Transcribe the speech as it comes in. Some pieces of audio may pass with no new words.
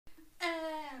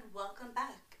welcome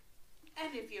back.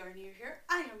 And if you are new here,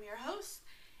 I am your host,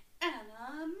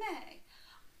 Anna May.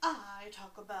 I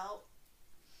talk about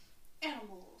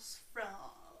animals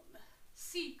from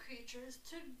sea creatures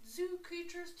to zoo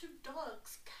creatures to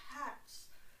dogs, cats,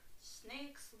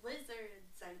 snakes,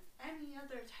 lizards, and any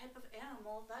other type of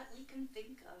animal that we can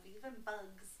think of, even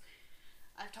bugs.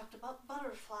 I've talked about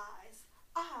butterflies.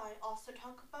 I also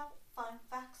talk about fun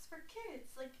facts for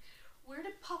kids, like where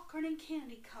did popcorn and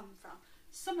candy come from?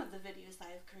 Some of the videos I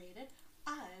have created,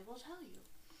 I will tell you.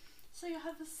 So you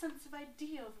have a sense of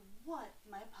idea of what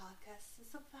my podcast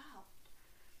is about.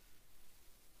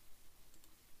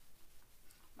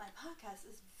 My podcast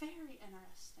is very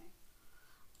interesting.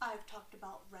 I've talked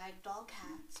about ragdoll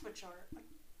cats, which are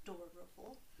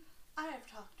adorable. I have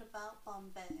talked about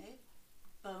Bombay,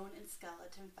 bone and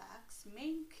skeleton facts,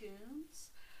 Maine Coons,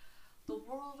 the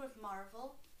world of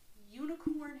Marvel,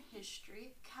 unicorn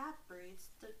history, cat breeds,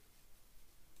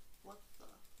 what the?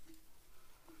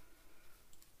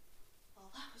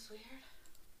 Well, that was weird.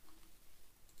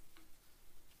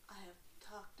 I have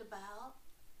talked about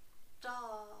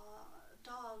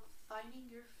dog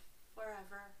finding your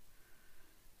forever.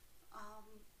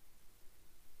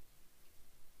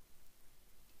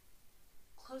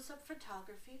 Close-up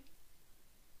photography,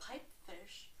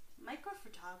 pipefish,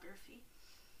 microphotography,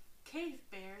 cave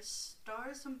bears,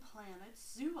 stars and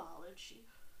planets, zoology,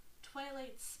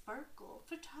 twilight sparkle,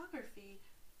 photography,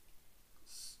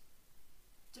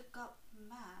 stick-up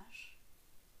mash,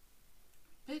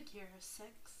 Big Hero 6,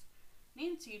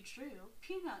 Nancy Drew,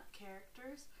 Peanut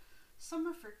characters,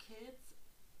 Summer for Kids,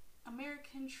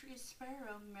 American Tree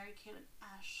Sparrow, Mary Kate and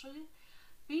Ashley,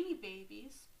 Beanie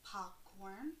Babies,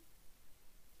 Popcorn,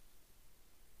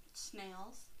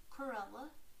 Snails,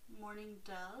 Corella, Morning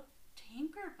Dove,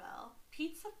 Tinkerbell,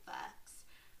 Pizza Facts,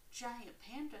 Giant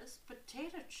Pandas,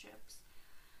 Potato Chips,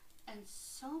 and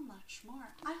so much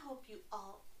more. I hope you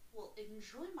all will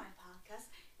enjoy my podcast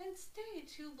and stay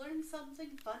to learn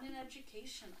something fun and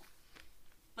educational.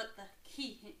 But the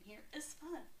key hint here is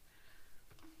fun.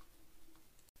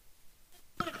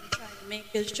 What I'm trying to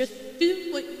make is just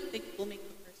do what you think will make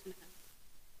the person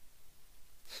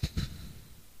happy.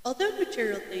 Although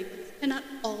material things cannot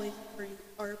always bring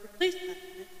or replace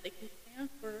happiness, they can stand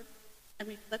for and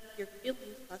reflect your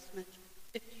feelings less mentioned.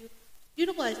 If you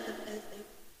utilize them as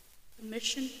a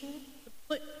commission tool to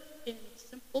put in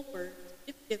simple words,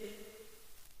 gift giving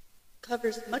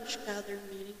covers much gathered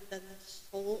meaning than the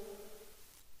sole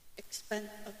expense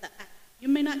of the act. You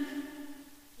may not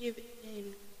give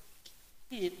in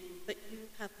kin, but you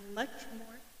have much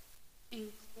more,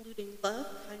 including love,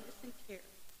 kindness, and care.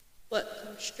 What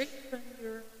comes straight from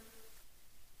your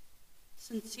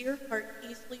sincere heart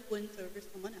easily wins over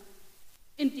someone else.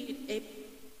 Indeed, a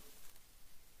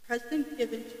present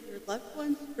given to your loved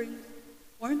ones brings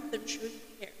warmth and shows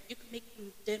care. You can make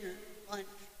them dinner, lunch,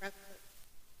 breakfast,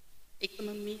 make them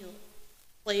a meal,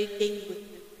 play a game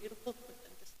with them, beautiful with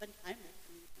them, just spend time with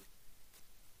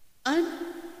them.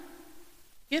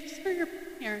 Gifts for your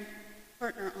parent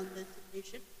partner on this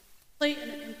occasion play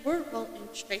an important role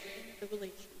in strengthening the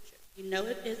relationship. You know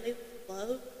it is a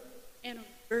love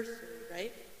anniversary,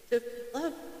 right? So if you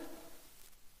love,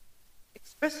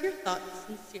 express your thoughts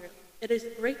sincerely. It is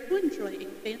great to enjoy a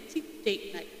fancy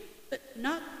date night, but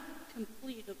not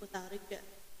completed without a gift.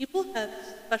 People have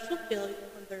special feelings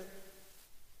when their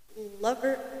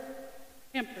lover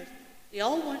pampers. They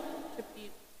all want to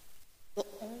be the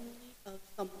only of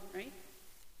someone, right?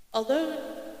 Although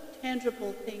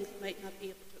tangible things might not be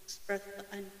able to express the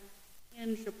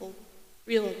intangible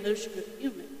real emotion of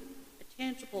human, a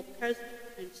tangible present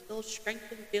can still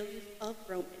strengthen feelings of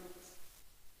romance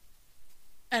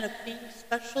and of being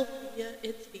special via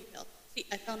its details. See,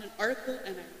 I found an article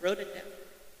and I wrote it down.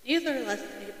 Nevertheless,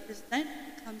 a present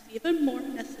becomes even more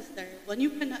necessary when you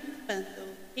cannot spend the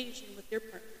occasion with your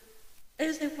partner. It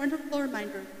is a wonderful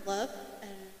reminder of love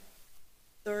and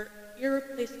their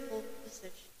irreplaceable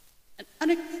position. An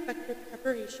unexpected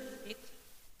preparation makes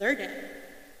their day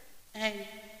and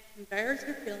conveys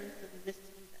your feelings of missing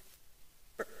day.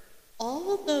 For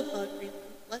all of the above reasons,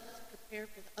 let's prepare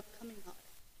for the upcoming holiday.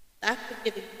 The act of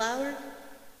giving flowers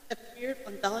appeared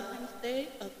on Valentine's Day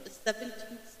of the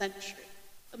 17th century.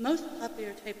 The most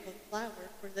popular type of flower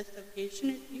for this occasion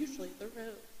is usually the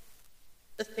rose,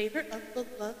 the favorite of the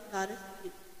love goddess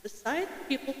Venus. Besides,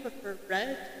 people prefer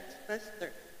red to express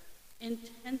their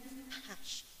intense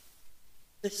passion.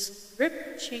 The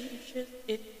script changes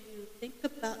if you think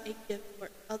about a gift for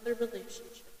other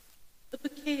relationships. The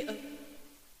bouquet of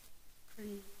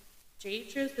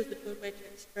contagious is a good way to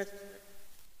express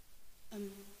your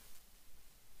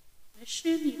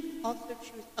mission. You can also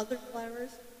choose other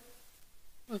flowers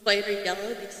With white or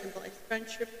yellow, they symbolize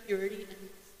friendship, purity, and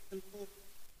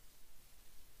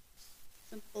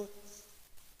simple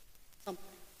something.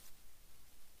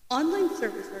 Online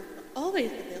servers are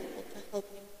always available to help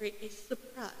you create a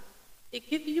surprise. They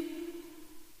give you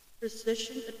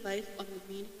precision advice on the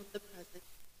meaning of the present,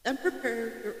 then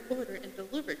prepare your order and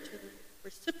deliver to the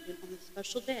recipient on the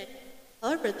special day.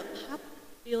 However, the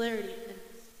popularity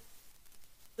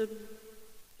and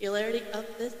familiarity of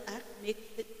this act makes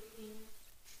it seem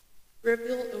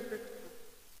trivial over time.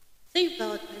 St.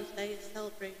 Valentine's Day is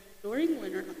celebrated during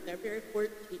winter on February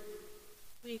 14th.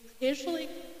 We usually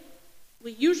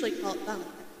call it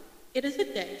Valentine. It is a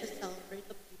day to celebrate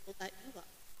the people that you love.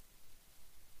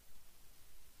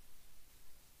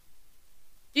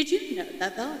 Did you know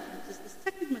that Valentine's is the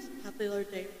second most popular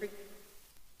day for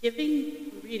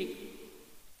giving reading?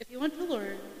 If you want to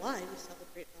learn why we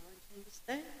celebrate Valentine's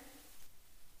Day,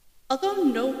 although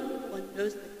no one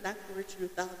knows the exact origin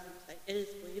of Valentine's Day, it is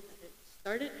believed that it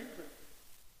started in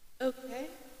Rome. Okay,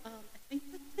 I think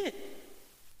that's it.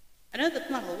 I know that's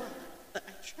not a lot, but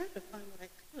I tried to find what I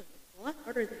could. It's a lot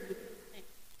harder than you would think.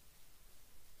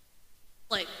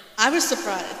 I was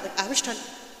surprised. I was trying to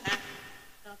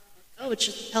it's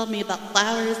just telling me about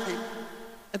flowers and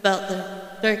about the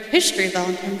dark history of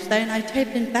Valentine's Day, and I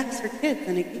typed in facts for kids,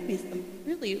 and it gave me some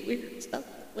really weird stuff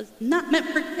that was not meant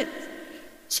for kids.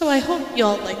 So I hope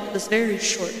y'all like this very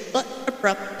short but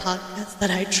abrupt podcast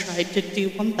that I tried to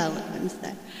do on Valentine's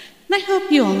Day. And I hope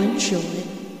you all enjoy it.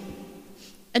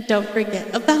 And don't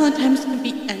forget, a Valentine's can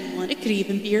be anyone. It could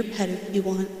even be your pet if you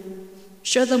want.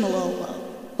 Show them a little love.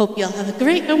 Hope y'all have a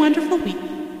great and wonderful week.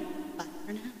 Bye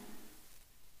for now.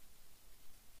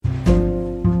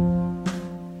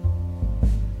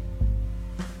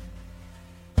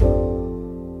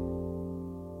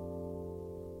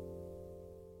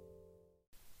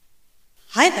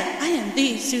 Hi there, I am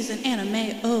the Susan Anna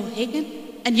Mae O'Hagan,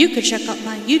 and you can check out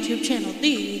my YouTube channel,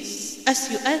 the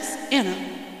SUS Anna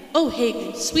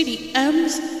O'Hagan, Sweetie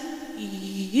M's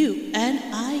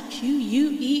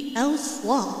UNIQUEL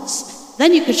Sloths.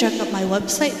 Then you can check out my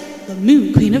website, the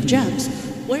Moon Queen of Gems,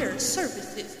 where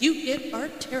services you get are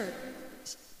tarot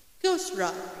cards, ghost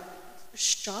rod readings,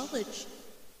 astrology,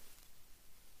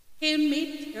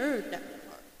 handmade tarot deck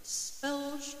cards,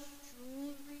 spells,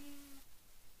 jewelry,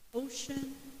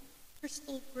 potion,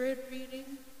 crystal grid reading,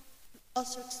 and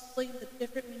also explain the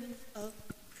different meanings of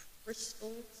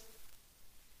crystals.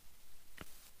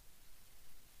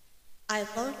 I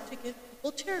love to give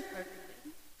people tarot card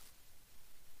readings.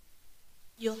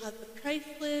 You'll have the price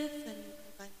list, and you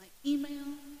can find my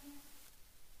email.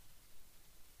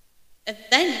 And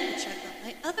then you can check out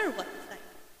my other website,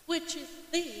 which is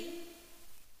the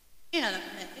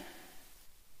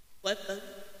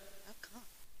AnimeWebBook.com.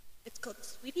 It's called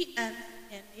Sweetie M's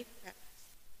Handmade Crafts,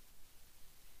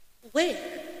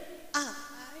 where I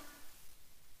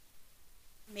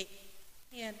make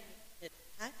handmade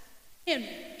hats,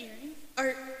 handmade earrings,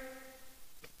 art,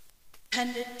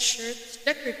 pendant shirts,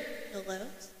 decorative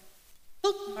pillows,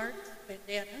 bookmarks,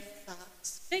 bandanas,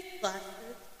 socks, fake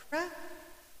glasses, craft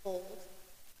bowls,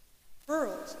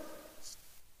 pearls,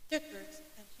 stickers,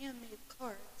 and handmade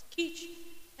cards,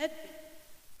 keychains, headbands,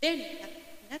 fanny hats,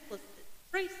 necklaces,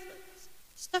 bracelets,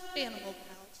 stuffed animal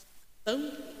pals,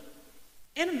 bone cake,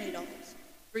 anime dolls,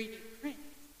 3D prints,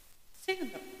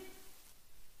 sandals.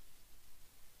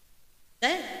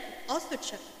 Then you can also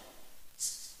check out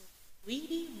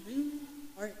Sweetie Moon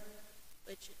Party,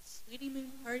 which is Sweetie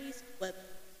Moon Party's web.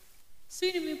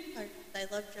 Sweetie Moon Party, I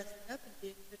love dressing up and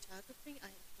doing photography. I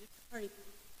am a huge party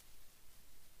queen.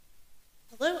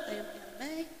 Hello, I am Anna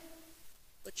Mae,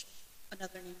 which is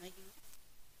another name I use.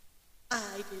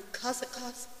 I do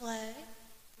cosplay,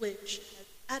 which has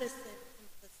Addison,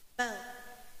 Princess Belle,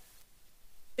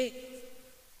 Binks,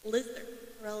 Lizard,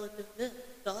 Cruella de Vil,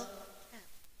 Dog, Cat,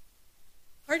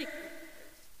 Party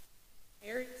characters,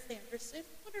 Harry Sanderson,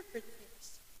 Winifred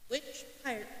Sanderson, Witch,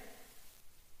 Pirate.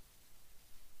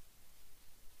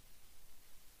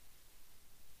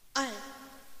 I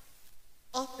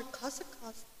offer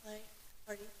cosplay,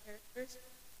 party characters,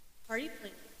 party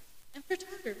planning, and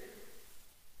photography.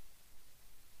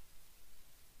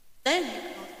 Then you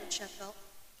can also check out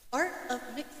Art of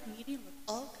Mixed Medium with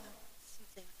all kinds,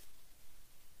 Susanna.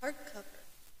 Hardcover.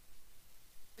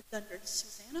 It's under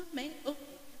Susanna Mae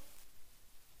O'Hagan,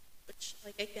 which,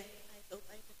 again, I go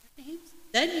by different names.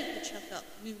 Then you can check out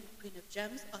Moon Queen of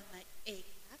Gems on my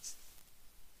A-Cast,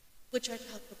 which I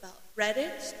talk about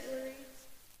Reddit stories,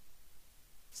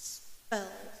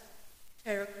 spells,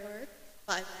 tarot cards,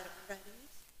 5 out of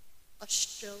Freddy's,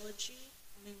 astrology,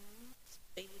 moons,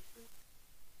 phases,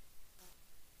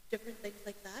 different things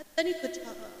like that. Then you could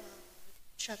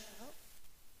check out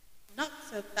Not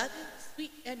So Fabulous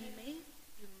Sweet Anime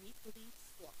Uniquely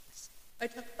Flawless. I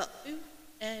talk about food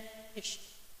and history,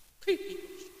 creepy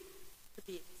history, to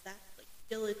be exact, like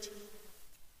guillotine,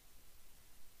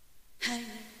 hanging,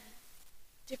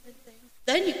 different things.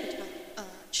 Then you can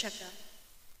check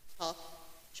out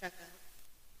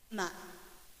my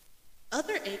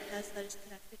other ACAST that is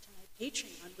connected to my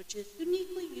Patreon, which is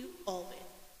Uniquely You Always,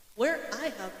 where I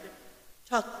have been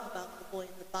talking about the boy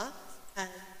in the box, had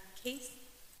a case,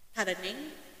 had a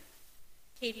name,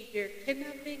 Katie Beer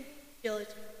kidnapping,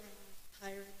 guillotine hanging,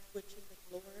 pirates, witches, and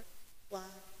lore,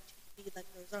 YTV that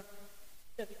goes on,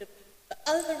 WWE. The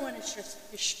other one is just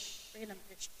history, random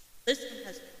history. This one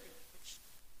has great history,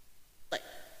 like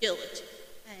guillotine,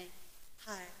 hang,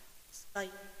 pirates,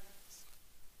 Vikings.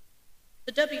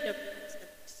 The WWE is going to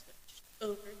be switched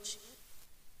over to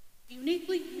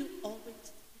Uniquely You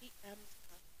Always DM's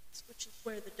comments, which is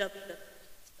where the WWE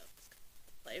stuff is coming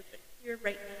to play. But here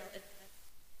right now it has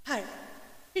pirate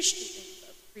history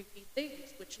of creepy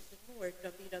things, which is in more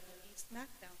WWE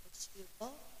SmackDown with Stu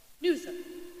Ball news of.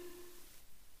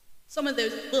 Some of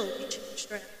those will be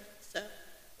changed around. So,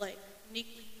 like,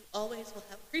 Uniquely You Always will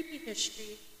have creepy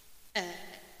history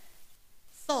and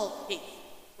solved cases.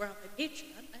 Where on my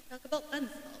Patreon, I talk about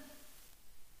unsolved.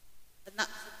 And Not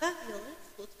So Fabulous,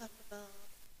 we'll talk about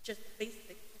just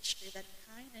basic history that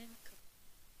kind and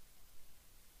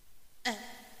and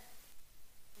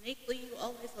Uniquely You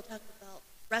Always will talk about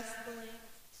wrestling,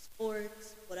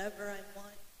 sports, whatever I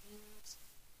want, news,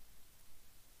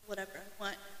 whatever I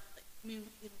want, like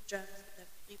moon gems that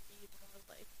leave me more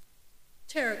like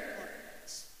tarot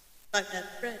cards, Five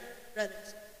Nights at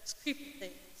Freddy's, creepy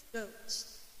things,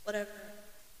 ghosts, whatever.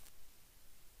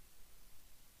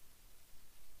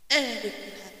 And if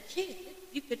you have a kid,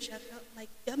 you could check out my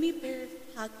Gummy Bears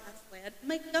podcast land,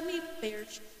 my Gummy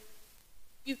Bears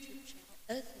YouTube channel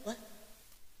as well.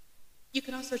 You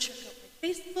can also check out my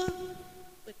Facebook,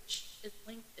 which is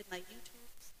linked in my YouTube.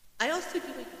 I also do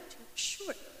a YouTube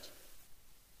short,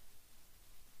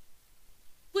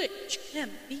 which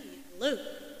can be loaded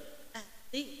at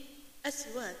the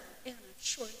SUS and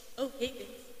short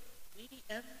O'Higgins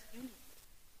VDMs Unique,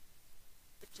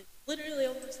 which is literally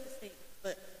almost the same,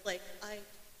 but like I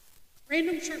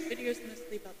random short videos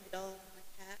mostly about my dog and my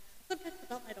cat, sometimes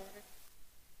about my daughter.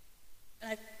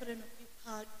 And I've put in a few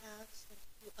podcasts and a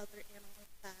few other animal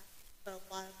facts, but a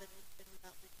lot of it has been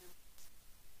about my animals.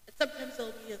 And sometimes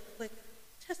it'll be a quick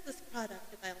test this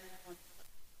product if I only have one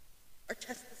product, or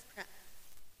test this craft.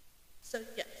 So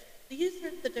yes, these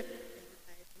are the different things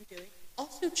I've been doing.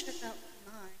 Also check out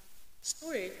my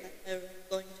stories that are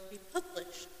going to be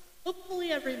published,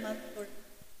 hopefully every month or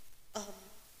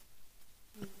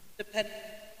depending on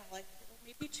how I feel,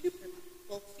 maybe 2 per month.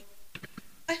 We'll see.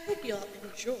 I hope you all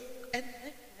enjoy and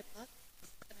like my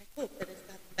podcast, and I hope that it's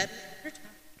gotten better over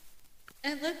time.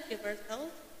 And let's give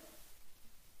ourselves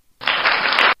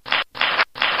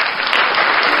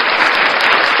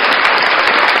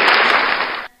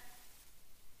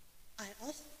I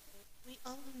also hope we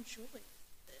all enjoy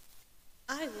it.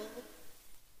 I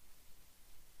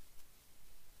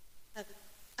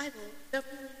will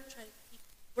definitely try to keep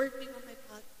working on my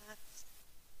podcast.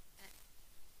 And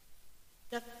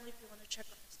definitely, if you want to check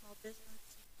out my small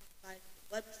business, you can find the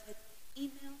website and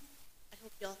email. I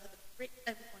hope you all have a great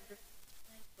and wonderful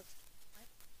time listening to my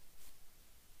podcast.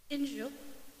 Enjoy.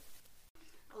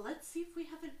 Let's see if we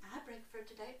have an ad break for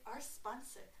today. Our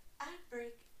sponsor. Ad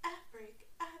break, ad break,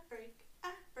 ad break,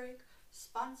 ad break.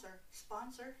 Sponsor,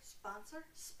 sponsor, sponsor,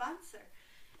 sponsor.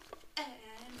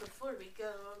 And before we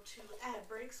go to ad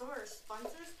breaks or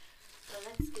sponsors,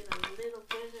 let's get a little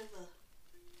bit of a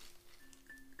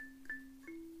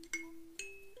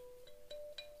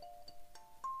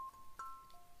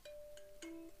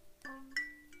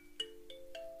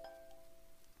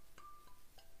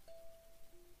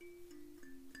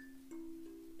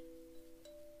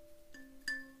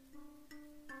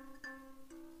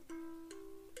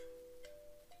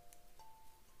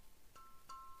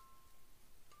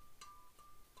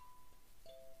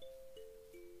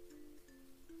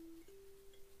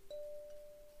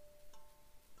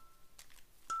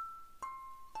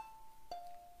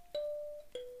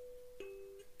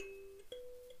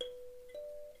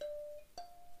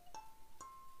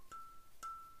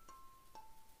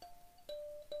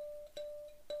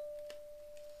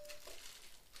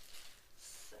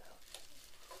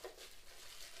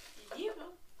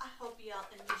I hope y'all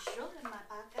enjoy my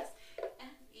podcast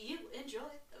and you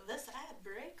enjoy this ad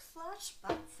break /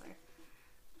 sponsor.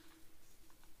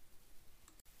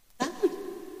 Valentine.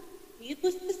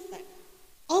 Needless to say,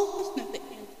 all of us know the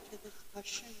answer to this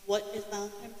question, what is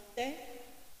Valentine's Day?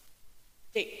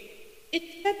 Date.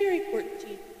 It's February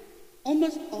 14th.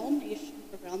 Almost all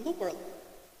nations around the world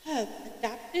have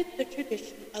adapted the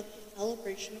tradition of the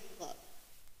celebration of love.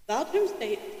 Valentine's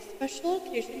Day is a special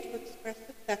occasion to express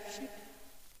affection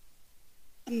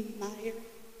and admire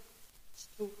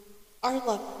to our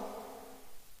lover.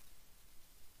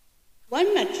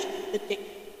 When mentioned the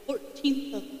date,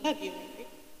 14th of February,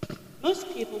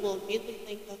 most people will immediately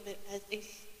think of it as a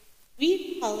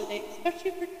sweet holiday,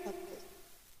 especially for couples.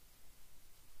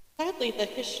 Sadly, the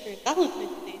history of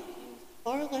Valentine's Day seems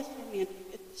far less romantic.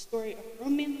 It's a story of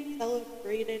romance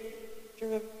celebrated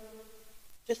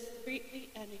discreetly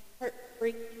and a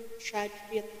heartbreaking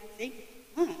tragedy at the same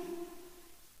time.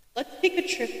 Let's take a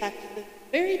trip back to the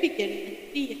very beginning and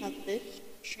see how this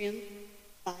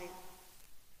transpired.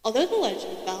 Although the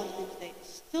legend of Valentine's Day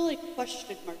is still a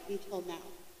question mark until now,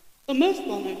 the most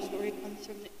well-known story comes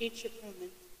from the ancient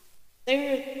Romans.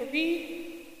 There are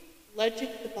three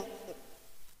legends about them.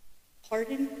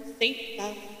 Pardon Saint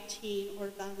Valentine or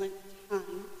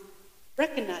Valentine,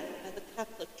 recognized by the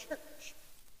Catholic Church.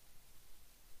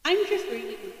 I'm just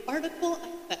reading an article I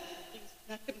found. Please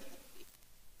not help me.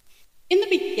 In the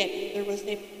beginning, there was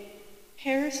a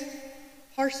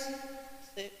parson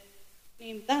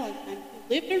named Valentine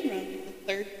who lived in Rome in the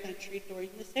 3rd century during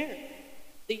this era.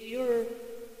 The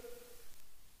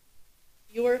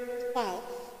Claus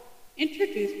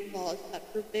introduced laws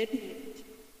that forbid marriage.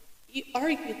 He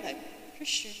argued that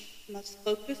Christians must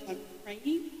focus on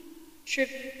paying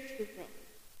tribute to Rome.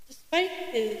 Despite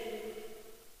his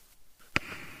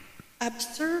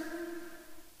absurd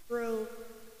prohibitions,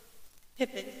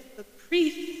 the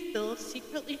priest still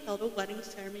secretly held a wedding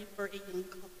ceremony for a young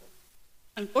couple.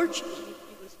 Unfortunately,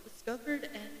 he was discovered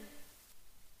and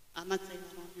I'm not saying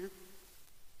that on here.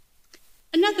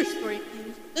 Another story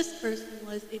claims that this person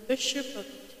was a bishop of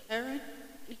Tehran,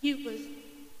 and he was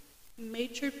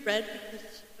matured red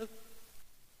because of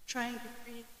trying to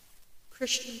free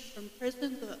Christians from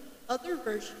prison. The other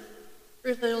version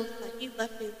reveals that he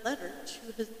left a letter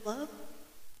to his love,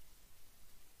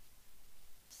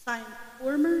 signed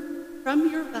former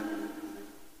from your Valentine,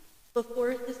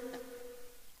 before his death.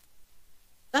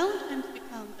 Valentine's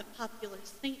become a popular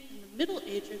saint in the Middle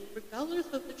Ages, regardless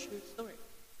of the true story.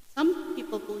 Some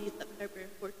people believe that February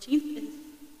 14th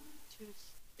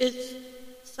is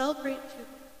celebrate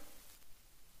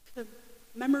to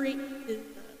commemorate his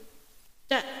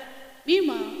death.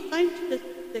 Meanwhile,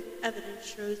 scientific evidence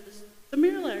shows the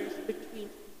similarities between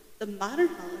the modern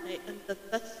holiday and the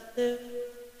festive.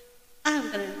 I'm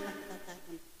going to talk about that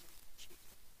one.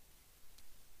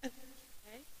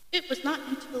 Okay. It was not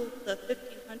until the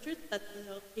 1500s that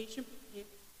the occasion became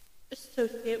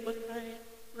associated with a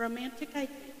romantic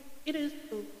idea. It is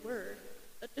the word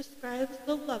that describes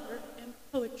the lover in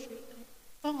poetry and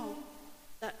song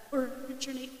that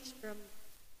originates from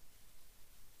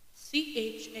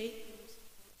CHA.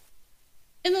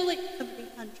 In the late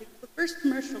 1700s, the first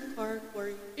commercial card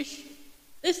were issued.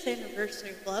 This anniversary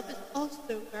of love is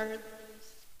also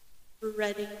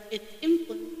spreading its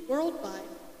influence worldwide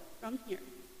from here.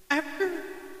 After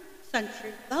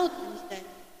centuries, Valentine's Day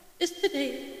is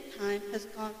today's time has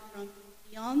gone from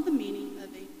beyond the meaning of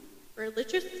a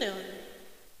religious ceremony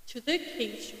to the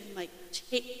occasion might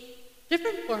take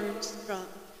different forms from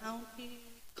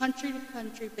country to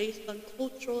country based on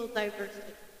cultural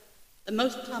diversity. The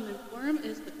most common form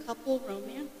is the couple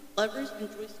romance. Lovers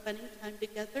enjoy spending time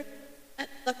together at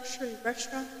luxury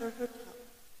restaurants or hotels.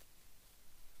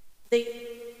 They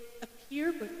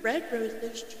appear with red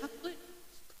roses, chocolate,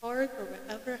 cards, or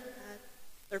whatever had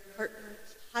their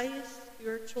partner's highest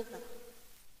spiritual value.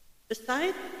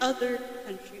 Besides other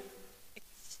countries,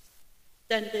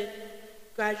 extended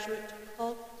graduate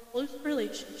to close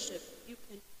relationships, you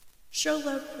can show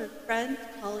love to friends,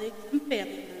 colleagues, and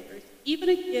family members, even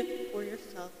a gift for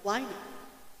yourself. Why not?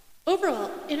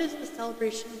 Overall, it is the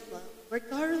celebration of love,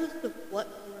 regardless of what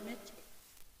form it takes.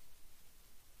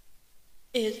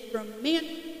 Is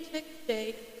Romantic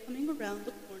Day coming around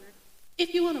the corner?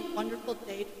 If you want a wonderful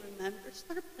day to remember,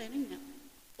 start planning now.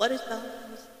 What is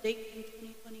Valentine's Day in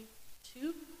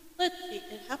 2022? Let's see,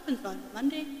 it happens on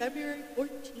Monday, February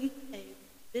 14th, a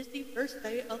busy first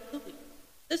day of the week.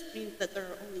 This means that there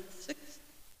are only 6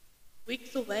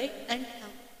 weeks away and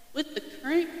count. With the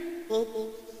current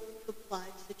global supply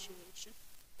situation,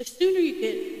 the sooner you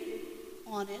get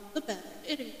on it, the better.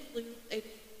 It includes a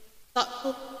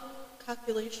thoughtful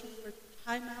calculation for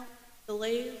timeout,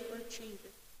 delays, or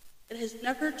changes. It has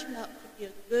never turned out to be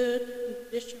a good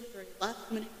condition for a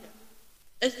last-minute gift,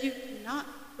 as you cannot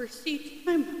foresee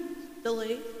timeouts,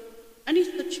 delays, any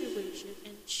situation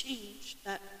and change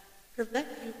that prevent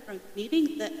you from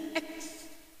meeting the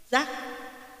exact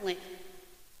plan.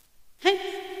 Hence,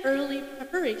 early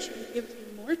preparation gives you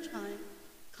more time,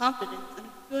 confidence, and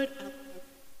a good outcome.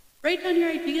 Write down your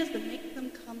ideas and make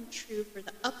them come true for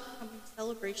the upcoming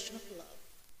celebration of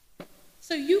love.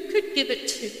 So you could give it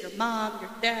to your mom, your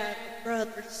dad, your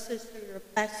brother, sister, your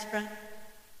best friend,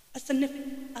 a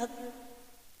significant other,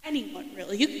 anyone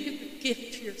really. You could give a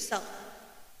gift to yourself.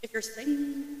 If you're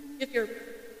single,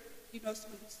 you know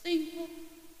someone who's single,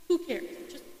 who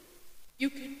cares? You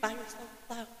could buy yourself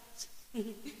flowers,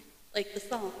 like the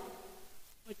song,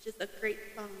 which is a great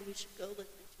song. You should go listen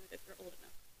to it if you're old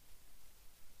enough.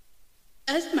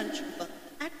 As mentioned above,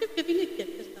 the act of giving a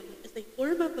gift to someone is a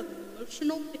form of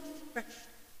emotional expression.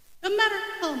 No matter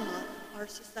how modern our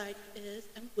society is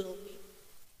and will be,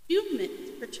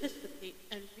 humans participate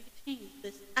and retain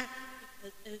this act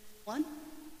because it is one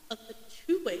of the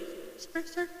two ways we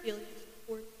express our feelings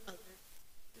towards others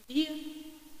via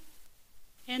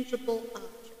tangible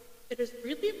objects. It is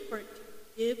really important to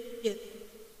give gifts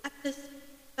at this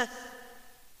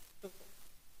festival.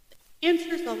 The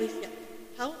answer is always yes.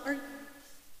 How are you?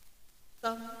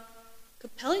 Some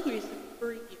compelling reason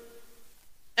for you.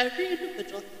 Every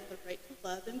individual has the right to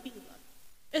love and be loved.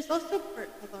 It is also part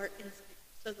of our instinct.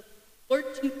 So the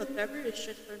 14th of February is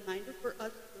just a reminder for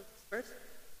us to express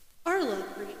our love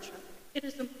for each other. It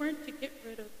is important to get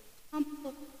rid of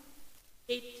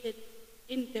complicated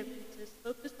indifferences,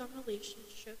 focus on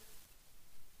relationships,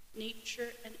 nature,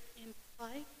 and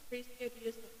imply crazy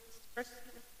ideas of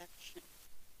expressing affection.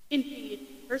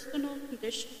 Indeed, personal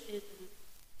condition is an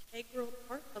integral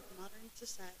part of modern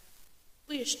society.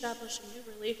 We establish a new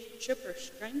relationship or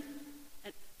strength,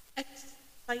 an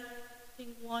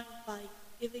exciting one by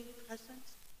giving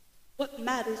presents. What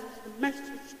matters is the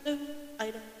message those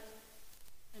items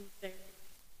convey.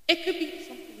 It could be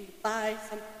something you buy,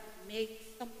 something you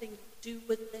make, something you do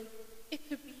with them. It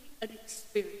could be an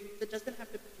experience. It doesn't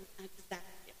have to be an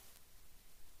exact gift.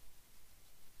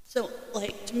 So,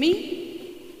 to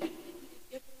me, a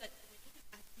gift that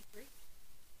I'd be great.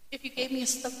 If you gave me a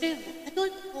stuffed animal, I'd be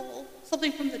like, oh,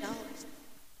 something from the dollar store.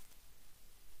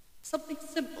 Something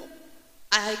simple.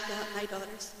 I got my daughter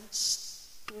some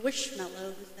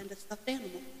squishmallows and a stuffed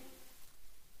animal.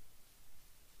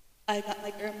 I got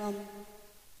my grandma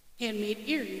handmade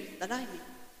earrings that I made.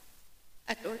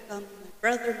 After work on my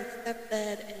brother, my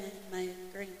stepdad, and my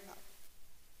grandfather.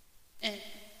 And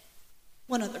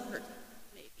one other person,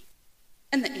 maybe.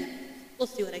 And the animals. We'll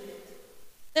see what I get.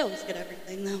 They always get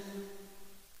everything, though.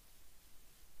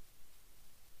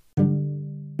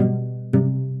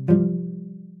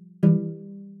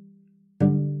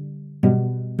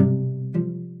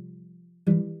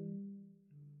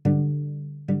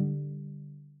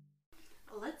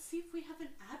 Let's see if we have an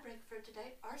ad break for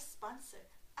today. Our sponsor.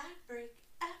 Ad break,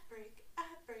 ad break,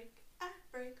 ad break, ad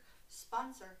break.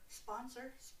 Sponsor,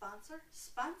 sponsor, sponsor,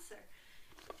 sponsor.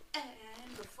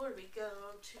 And before we go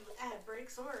to ad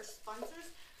breaks or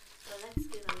sponsors, let's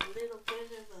get a little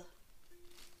bit of a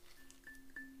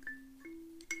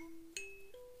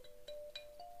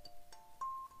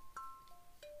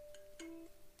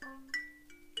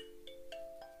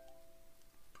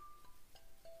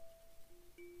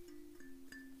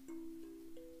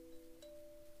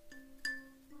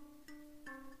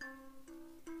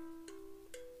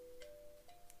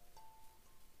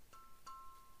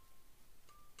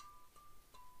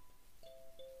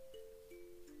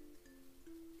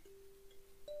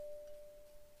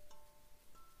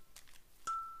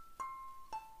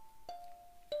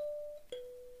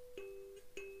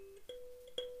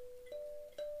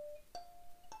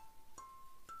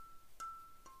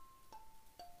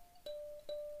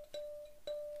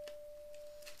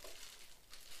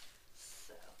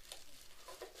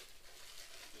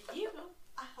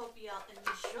I hope y'all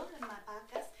enjoy my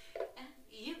podcast and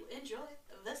you enjoy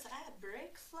this ad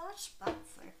break /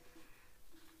 sponsor.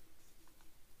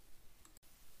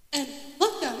 And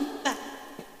welcome back.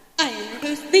 I am your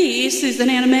host, the Susan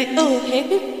Anime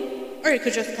O'Hagan, or you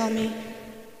could just call me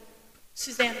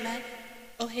Suzanne May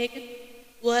O'Hagan,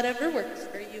 whatever works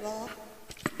for you all.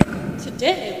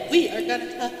 Today, we are going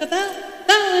to talk about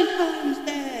Valentine's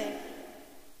Day.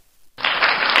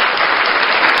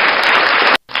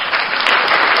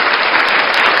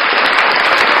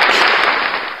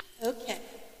 Okay,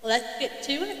 let's get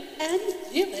to it and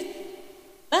do it.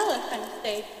 Valentine's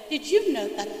Day, did you know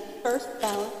that the first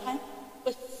Valentine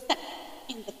was set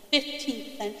in the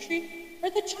 15th century,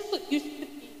 where the chocolate used to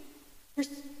be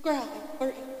prescribed for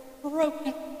a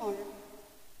broken heart?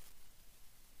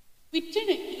 We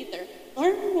didn't either.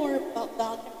 Learn more about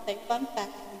Valentine's Day fun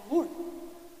facts and more.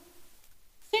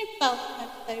 St.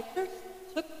 Valentine's Day first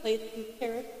took place in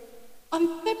Paris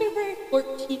on February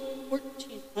 14,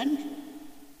 1400.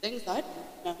 things I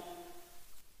didn't know.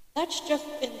 That's just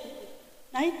in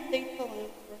the United States alone,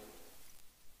 for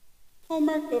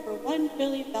hallmark over 1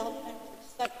 billion Valentines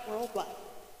are sent worldwide.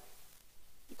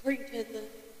 According to the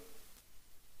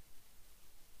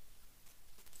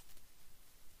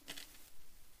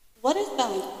What is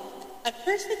Valentine? At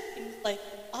first it seems like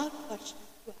an odd question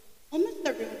to ask. Almost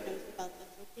everyone knows about this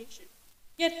location.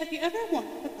 Yet have you ever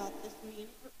wondered about this meaning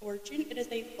or origin?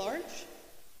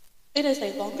 It is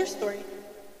a longer story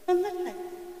from the title.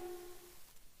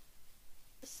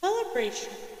 The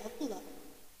celebration of love.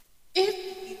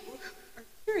 If you are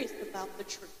curious about the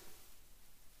truth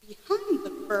behind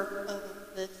the birth of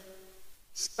this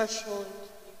special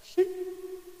occasion,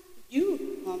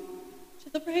 you come to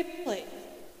the right place.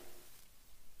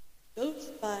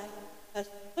 Ghost by has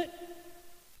put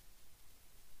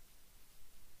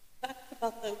facts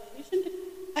about the occasion.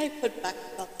 I put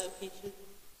facts about the occasion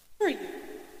for you.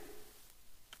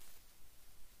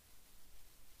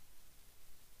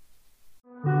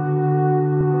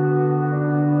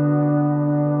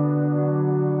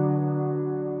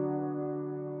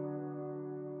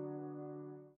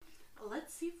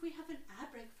 Let's see if we have an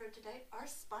ad break for today. Our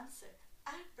sponsor.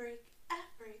 Ad break, ad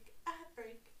break, ad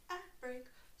break, ad break.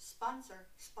 Sponsor,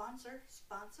 sponsor,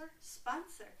 sponsor,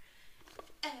 sponsor.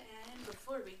 And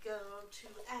before we go to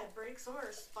ad breaks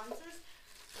or sponsors,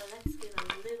 let's get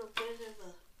a little bit of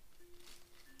a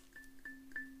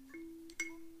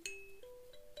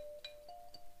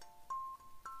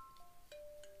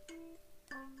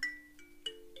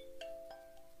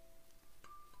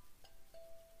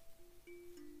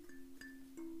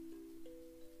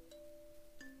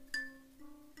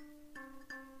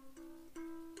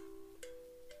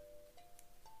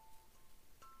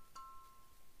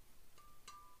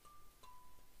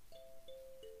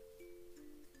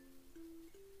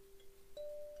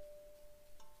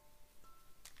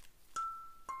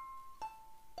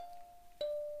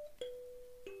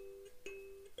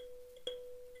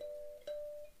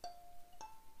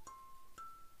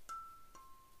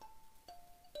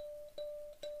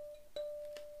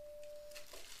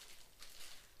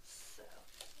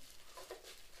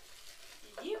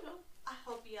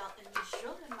I hope y'all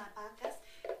enjoy my podcast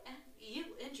and you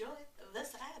enjoy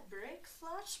this ad break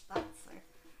 / sponsor.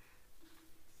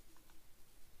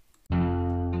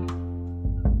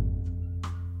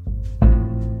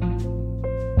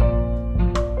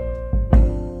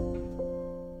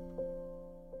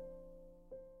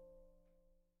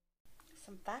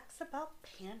 Some facts about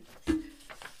pandas.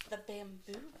 The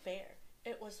bamboo bear.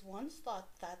 It was once thought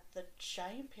that the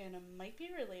giant panda might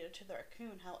be related to the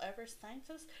raccoon. However,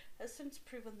 scientists have since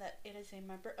proven that it is a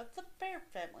member of the bear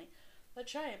family. The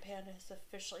giant panda is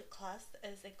officially classed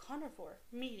as a carnivore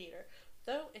meat eater,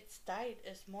 though its diet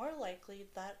is more likely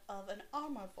that of an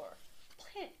omnivore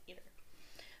plant eater.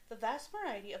 The vast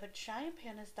variety of a giant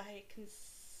panda's diet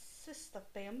consists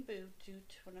of bamboo due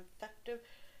to an effective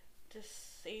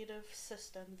digestive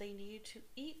system. They need to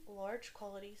eat large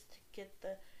quantities to get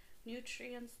the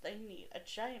nutrients they need. A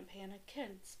giant panda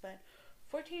can spend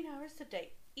 14 hours a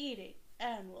day eating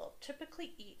and will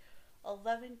typically eat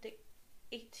 11 to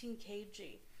 18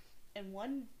 kg in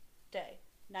one day.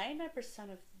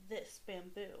 99% of this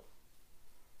bamboo.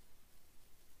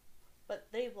 But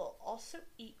they will also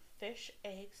eat fish,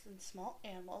 eggs, and small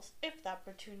animals if the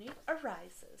opportunity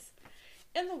arises.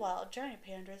 In the wild, giant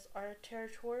pandas are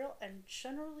territorial and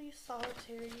generally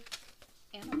solitary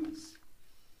animals.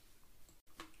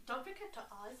 Don't forget to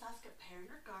always ask a parent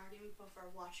or guardian before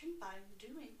watching, buying,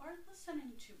 doing, or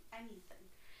listening to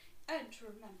anything. And to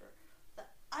remember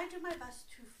that I do my best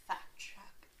to fact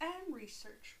check and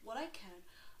research what I can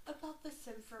about this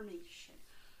information.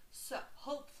 So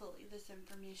hopefully this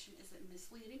information isn't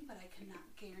misleading, but I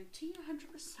cannot guarantee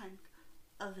 100%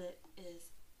 of it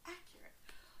is accurate.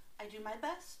 I do my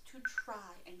best to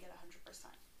try and get 100%.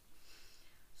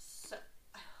 So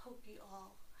I hope you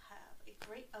all have a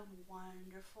great and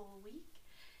wonderful week,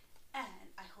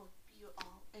 and I hope you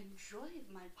all enjoyed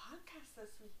my podcast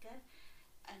this weekend,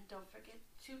 and don't forget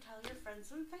to tell your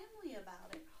friends and family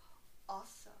about it.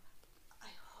 Also, I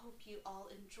hope you all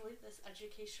enjoyed this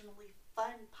educationally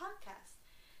fun podcast.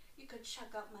 You could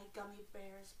check out my Gummy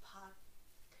Bears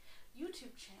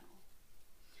YouTube channel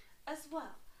as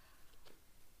well.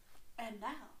 And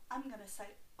now I'm gonna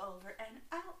say over and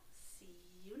out. See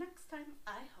you next time,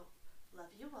 I hope.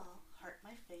 Love you all. Heart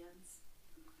my fans.